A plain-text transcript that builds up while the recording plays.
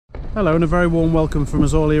Hello and a very warm welcome from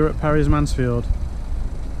us all here at Perrys Mansfield.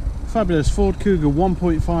 Fabulous Ford Kuga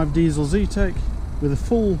 1.5 diesel Z-Tech with a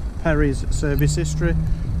full Perrys service history.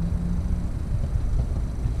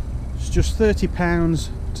 It's just £30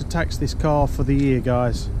 to tax this car for the year,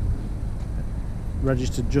 guys.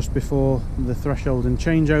 Registered just before the threshold and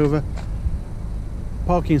changeover.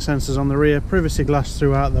 Parking sensors on the rear, privacy glass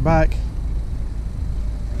throughout the back.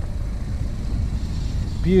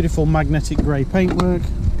 Beautiful magnetic grey paintwork.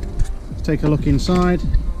 Let's take a look inside.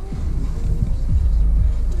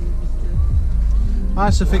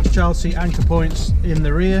 Isofix child seat anchor points in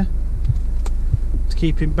the rear to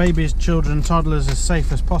keep babies, children, toddlers as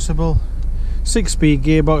safe as possible. 6-speed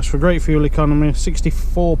gearbox for great fuel economy,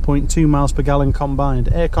 64.2 miles per gallon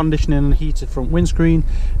combined. Air conditioning and heated front windscreen,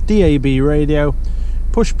 DAB radio,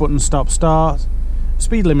 push button stop start,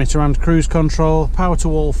 speed limiter and cruise control, power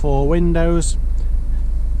to all 4 windows,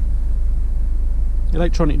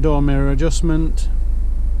 electronic door mirror adjustment,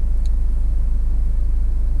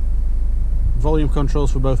 volume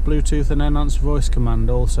controls for both Bluetooth and enhanced voice command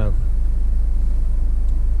also.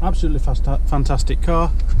 Absolutely fantastic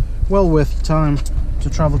car, well worth your time to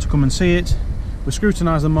travel to come and see it. We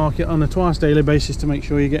scrutinise the market on a twice daily basis to make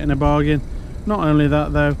sure you're getting a bargain. Not only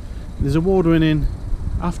that though, there's award-winning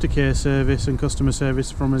aftercare service and customer service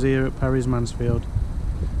from us here at Perrys Mansfield.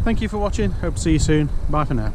 Thank you for watching, hope to see you soon, bye for now.